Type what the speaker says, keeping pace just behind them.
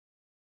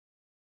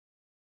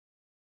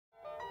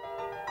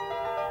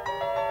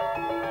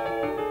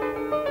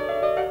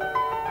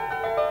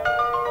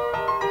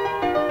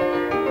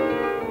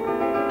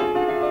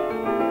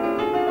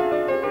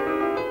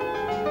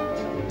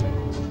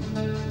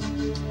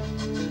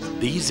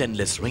These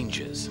endless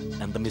ranges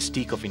and the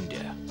mystique of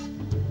India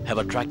have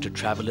attracted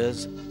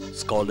travelers,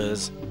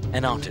 scholars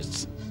and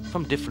artists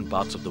from different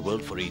parts of the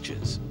world for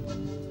ages.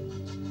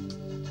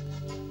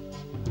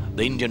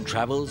 The Indian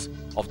travels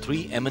of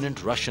three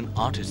eminent Russian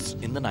artists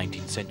in the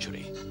 19th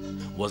century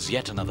was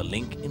yet another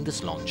link in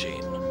this long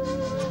chain.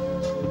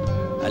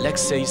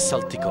 Alexei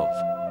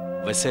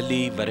Saltykov,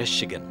 Vasili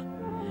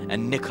Vereshchkegin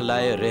and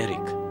Nikolai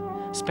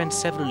Roerich spent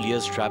several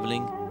years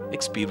traveling,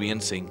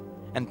 experiencing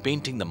and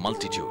painting the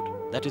multitude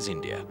that is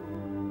India.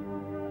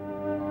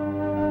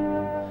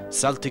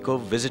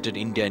 Saltykov visited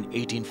India in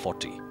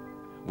 1840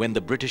 when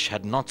the British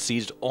had not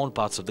seized all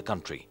parts of the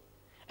country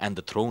and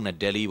the throne at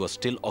Delhi was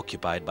still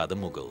occupied by the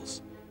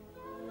Mughals.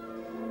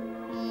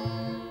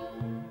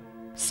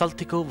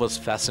 Saltykov was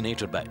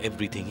fascinated by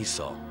everything he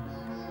saw: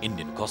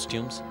 Indian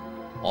costumes,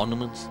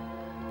 ornaments,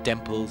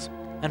 temples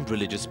and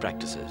religious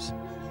practices.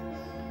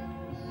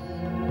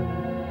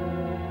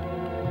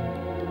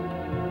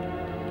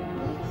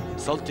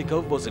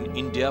 Saltykov was in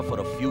India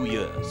for a few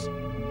years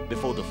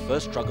before the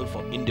first struggle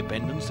for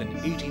independence in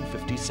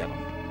 1857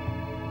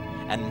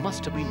 and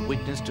must have been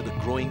witness to the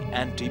growing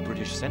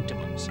anti-British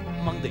sentiments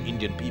among the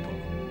Indian people.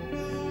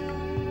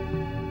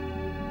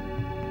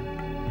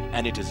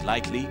 And it is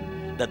likely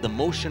that the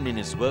motion in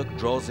his work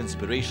draws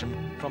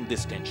inspiration from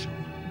this tension.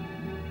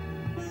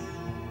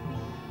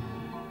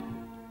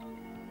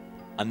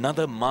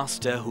 Another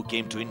master who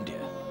came to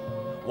India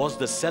was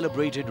the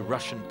celebrated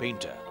Russian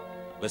painter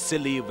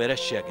Vasili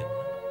Vereshchkegin.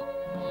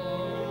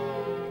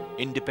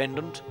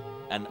 Independent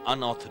and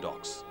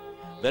unorthodox,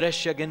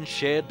 Vereshchkegin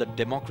shared the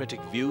democratic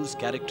views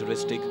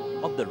characteristic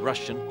of the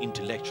Russian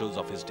intellectuals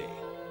of his day.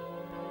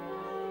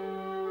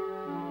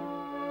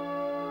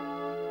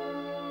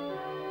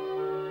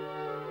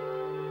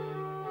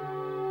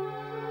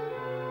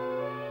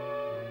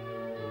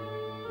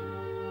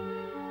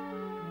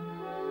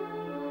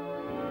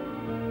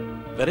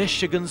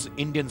 Vereshchkegin's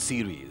Indian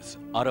series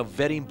are a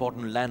very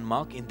important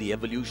landmark in the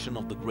evolution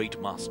of the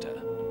great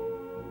master,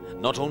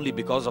 not only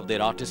because of their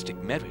artistic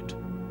merit,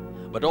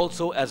 but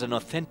also as an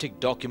authentic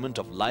document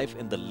of life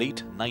in the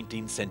late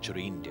 19th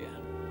century India.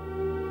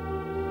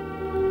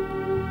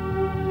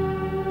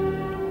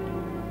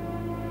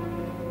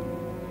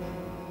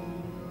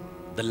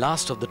 The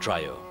last of the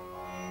trio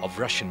of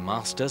Russian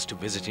masters to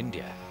visit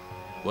India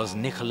was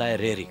Nikolai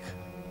Roerich.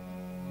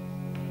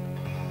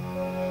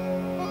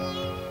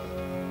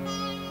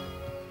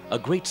 A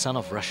great son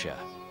of Russia,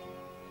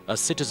 a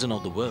citizen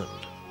of the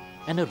world,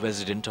 and a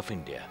resident of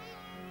India.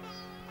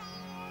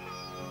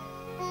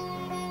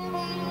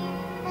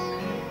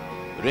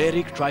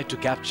 Roerich tried to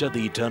capture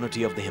the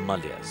eternity of the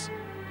Himalayas,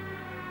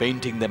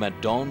 painting them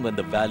at dawn when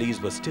the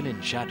valleys were still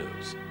in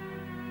shadows,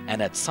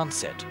 and at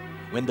sunset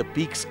when the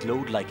peaks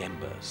glowed like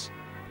embers.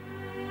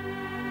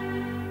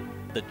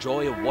 The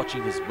joy of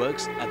watching his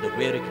works at the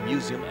Roerich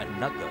Museum at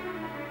Nagar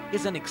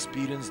is an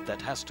experience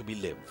that has to be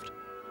lived.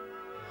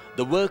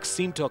 The works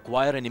seem to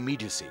acquire an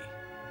immediacy,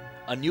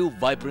 a new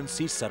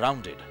vibrancy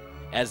surrounded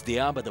as they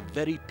are by the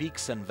very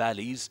peaks and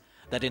valleys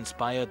that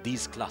inspire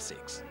these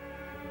classics.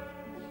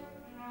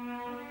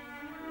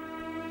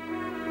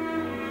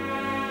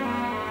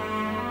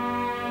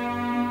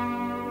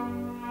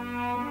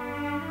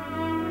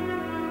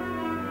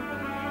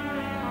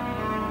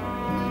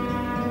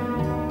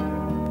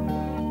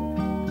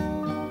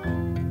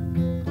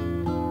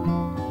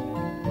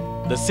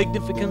 The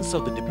significance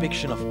of the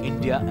depiction of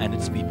India and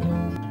its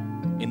people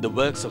in the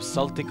works of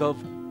Saltykov,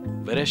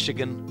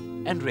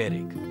 Vereshchkegin and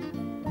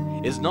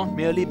Roerich is not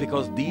merely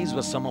because these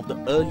were some of the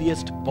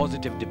earliest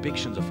positive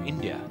depictions of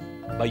India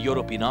by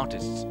European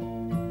artists,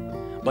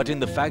 but in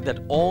the fact that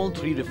all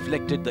three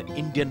reflected the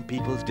Indian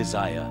people's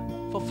desire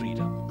for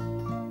freedom.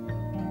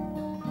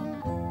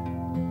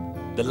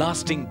 The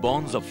lasting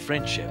bonds of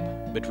friendship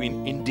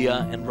between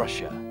India and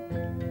Russia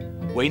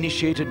were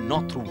initiated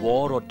not through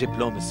war or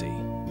diplomacy,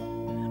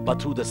 but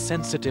through the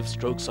sensitive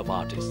strokes of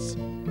artists.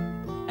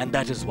 And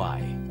that is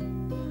why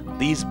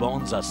these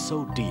bonds are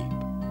so deep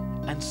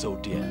and so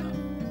dear.